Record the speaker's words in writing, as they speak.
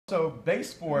So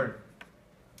baseboard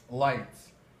lights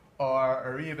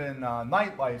or even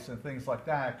night lights and things like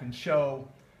that can show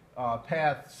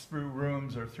paths through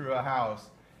rooms or through a house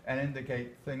and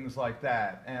indicate things like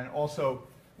that, and also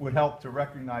would help to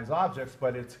recognize objects,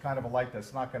 but it's kind of a light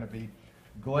that's not going to be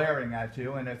glaring at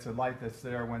you, and it's a light that's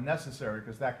there when necessary,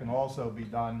 because that can also be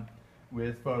done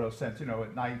with photosense. You know,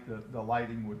 at night the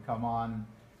lighting would come on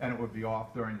and it would be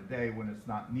off during the day when it's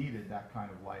not needed, that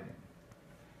kind of lighting.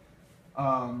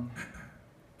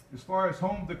 As far as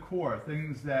home decor,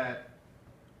 things that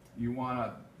you want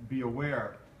to be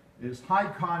aware is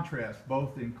high contrast,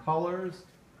 both in colors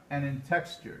and in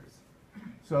textures.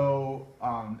 So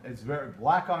it's very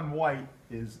black on white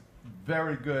is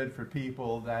very good for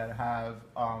people that have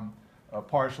a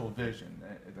partial vision.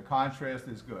 The contrast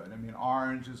is good. I mean,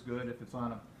 orange is good if it's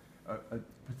on a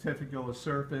particular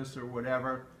surface or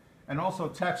whatever, and also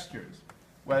textures,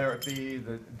 whether it be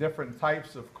the different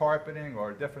types of carpeting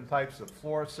or different types of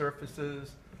floor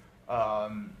surfaces,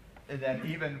 and then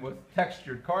even with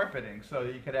textured carpeting, so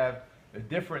you could have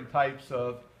different types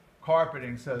of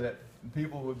carpeting so that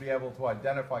people would be able to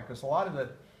identify, because a lot of the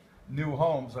new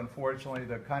homes, unfortunately,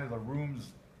 the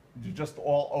rooms are just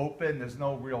all open. There's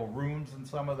no real rooms in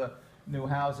some of the new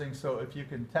housing, so if you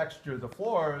can texture the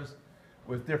floors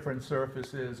with different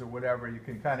surfaces or whatever, you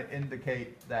can kind of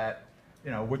indicate that, you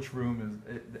know, which room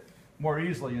is, more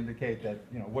easily indicate that,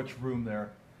 you know, which room they're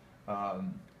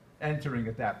entering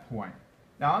at that point.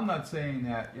 Now, I'm not saying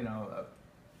that, you know,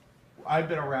 I've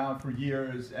been around for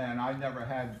years and I never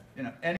had, you know, any